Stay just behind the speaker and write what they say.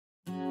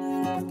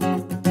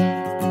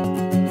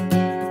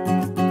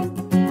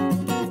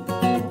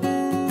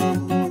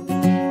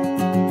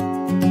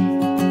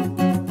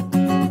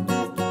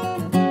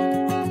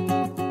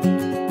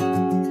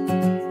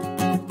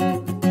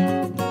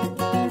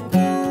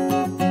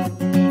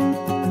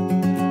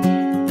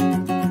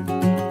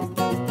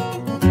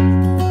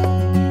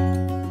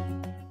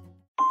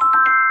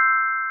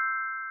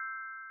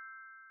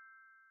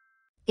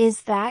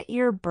Is that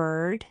your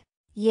bird?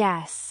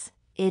 Yes,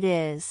 it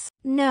is.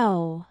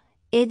 No,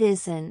 it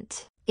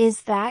isn't.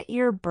 Is that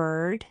your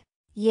bird?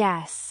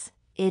 Yes,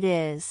 it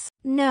is.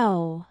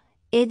 No,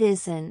 it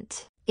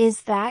isn't.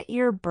 Is that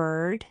your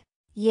bird?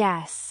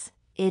 Yes,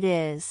 it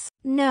is.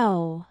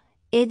 No,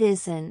 it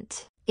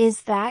isn't.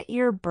 Is that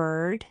your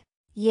bird?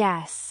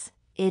 Yes,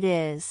 it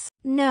is.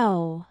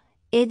 No,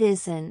 it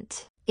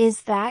isn't.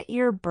 Is that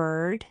your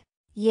bird?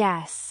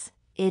 Yes,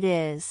 it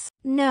is.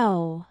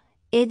 No,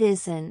 it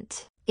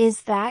isn't.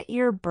 Is that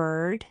your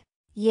bird?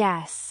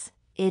 Yes,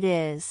 it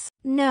is.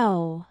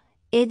 No,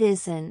 it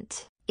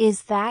isn't.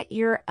 Is that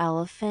your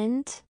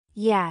elephant?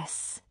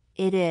 Yes,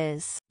 it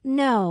is.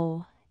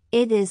 No,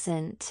 it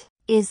isn't.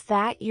 Is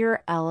that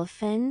your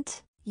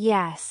elephant?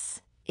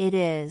 Yes, it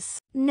is.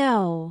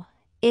 No,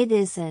 it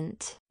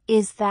isn't.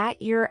 Is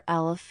that your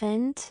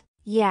elephant?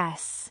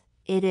 Yes,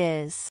 it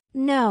is.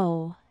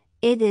 No,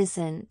 it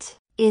isn't.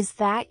 Is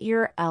that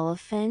your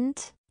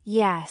elephant?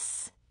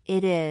 Yes,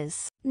 it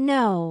is.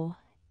 No,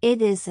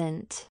 it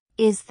isn't.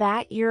 Is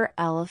that your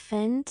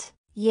elephant?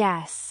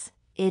 Yes,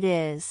 it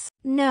is.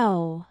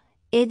 No,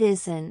 it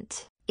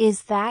isn't.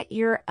 Is that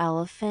your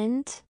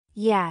elephant?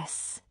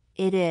 Yes,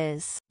 it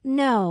is.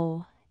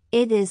 No,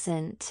 it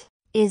isn't.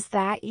 Is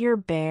that your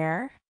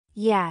bear?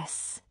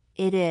 Yes,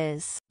 it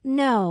is.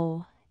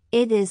 No,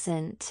 it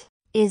isn't.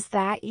 Is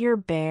that your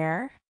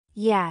bear?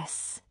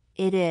 Yes,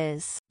 it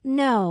is.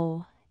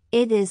 No,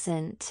 it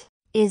isn't.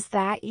 Is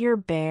that your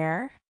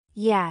bear?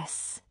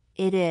 Yes,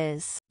 it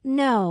is.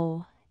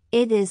 No,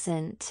 it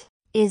isn't.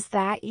 Is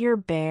that your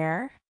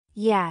bear?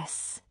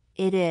 Yes,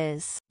 it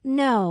is.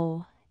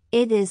 No,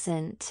 it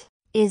isn't.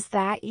 Is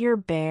that your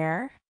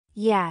bear?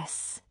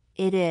 Yes,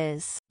 it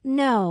is.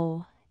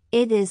 No,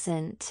 it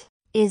isn't.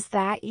 Is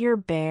that your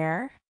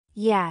bear?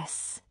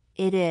 Yes,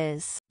 it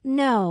is.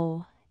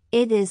 No,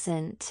 it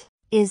isn't.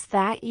 Is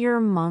that your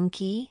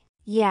monkey?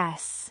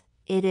 Yes,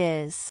 it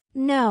is.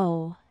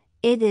 No,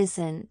 it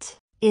isn't.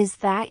 Is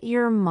that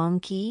your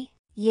monkey?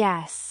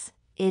 Yes,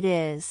 it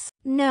is.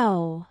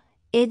 No,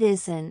 it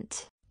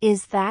isn't.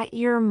 Is that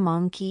your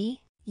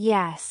monkey?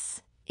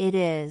 Yes, it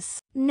is.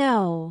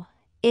 No,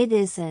 it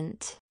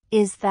isn't.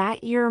 Is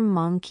that your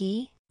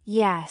monkey?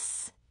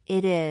 Yes,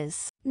 it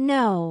is.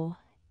 No,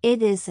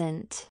 it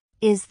isn't.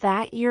 Is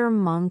that your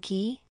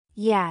monkey?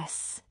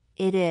 Yes,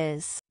 it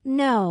is.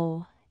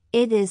 No,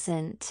 it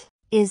isn't.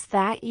 Is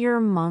that your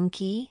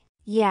monkey?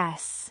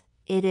 Yes,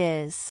 it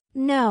is.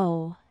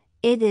 No,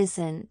 it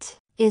isn't.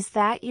 Is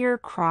that your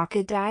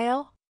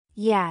crocodile?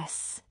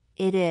 Yes,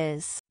 it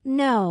is.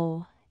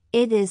 No,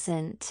 it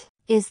isn't.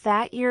 Is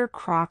that your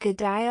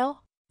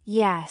crocodile?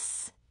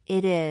 Yes,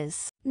 it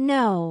is.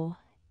 No,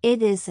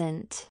 it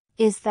isn't.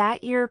 Is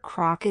that your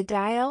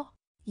crocodile?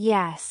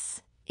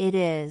 Yes, it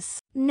is.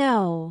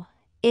 No,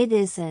 it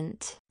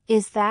isn't.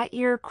 Is that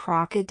your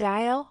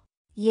crocodile?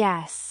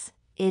 Yes,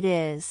 it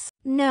is.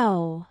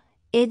 No,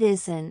 it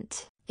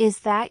isn't. Is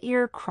that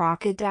your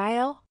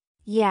crocodile?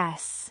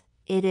 Yes,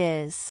 it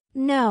is.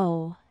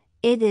 No,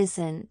 it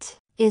isn't.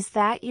 Is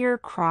that your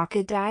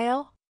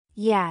crocodile?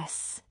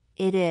 Yes,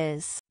 it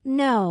is.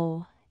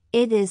 No,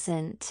 it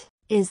isn't.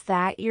 Is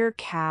that your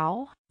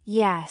cow?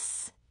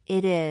 Yes,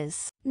 it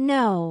is.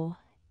 No,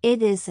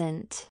 it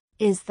isn't.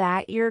 Is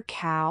that your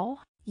cow?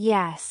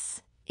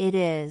 Yes, it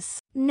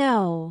is.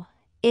 No,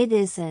 it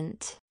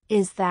isn't.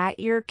 Is that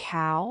your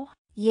cow?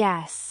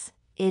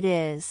 Yes, it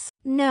is.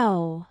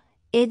 No,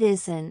 it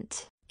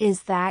isn't.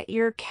 Is that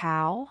your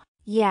cow?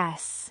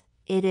 Yes,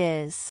 it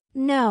is.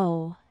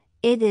 No,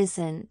 it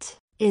isn't.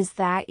 Is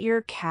that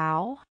your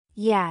cow?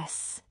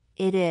 Yes,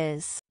 it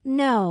is.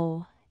 No,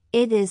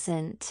 it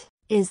isn't.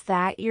 Is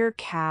that your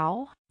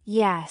cow?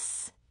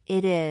 Yes,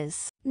 it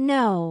is.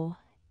 No,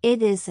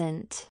 it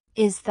isn't.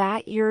 Is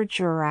that your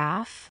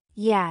giraffe?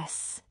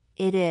 Yes,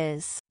 it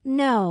is.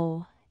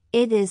 No,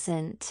 it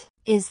isn't.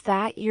 Is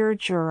that your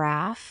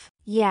giraffe?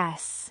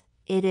 Yes,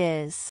 it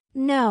is.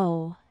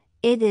 No,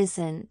 it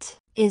isn't.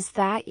 Is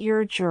that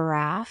your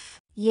giraffe?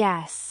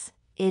 Yes,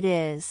 it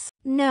is.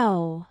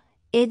 No,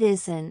 it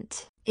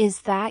isn't.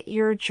 Is that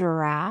your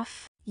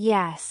giraffe?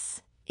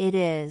 Yes, it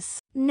is.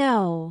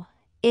 No,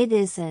 it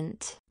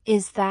isn't.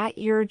 Is that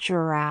your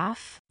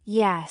giraffe?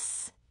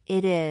 Yes,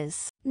 it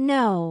is.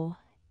 No,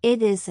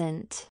 it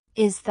isn't.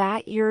 Is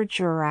that your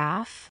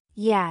giraffe?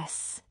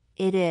 Yes,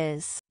 it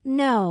is.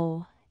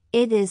 No,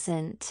 it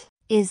isn't.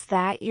 Is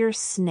that your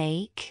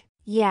snake?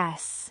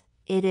 Yes,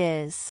 it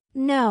is.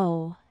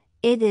 No,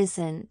 it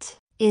isn't.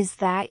 Is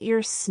that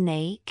your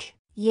snake?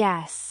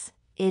 Yes,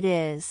 it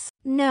is.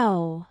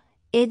 No,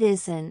 it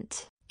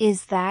isn't.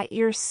 Is that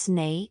your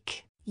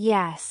snake?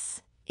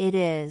 Yes, it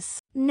is.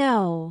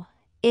 No,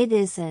 it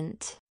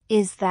isn't.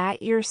 Is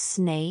that your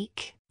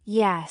snake?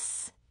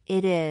 Yes,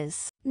 it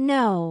is.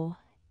 No,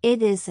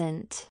 it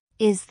isn't.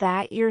 Is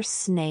that your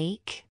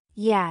snake?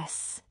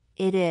 Yes,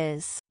 it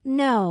is.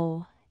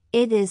 No,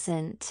 it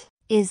isn't.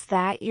 Is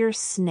that your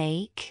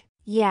snake?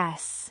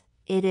 Yes,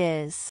 it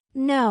is.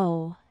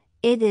 No,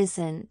 it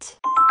isn't.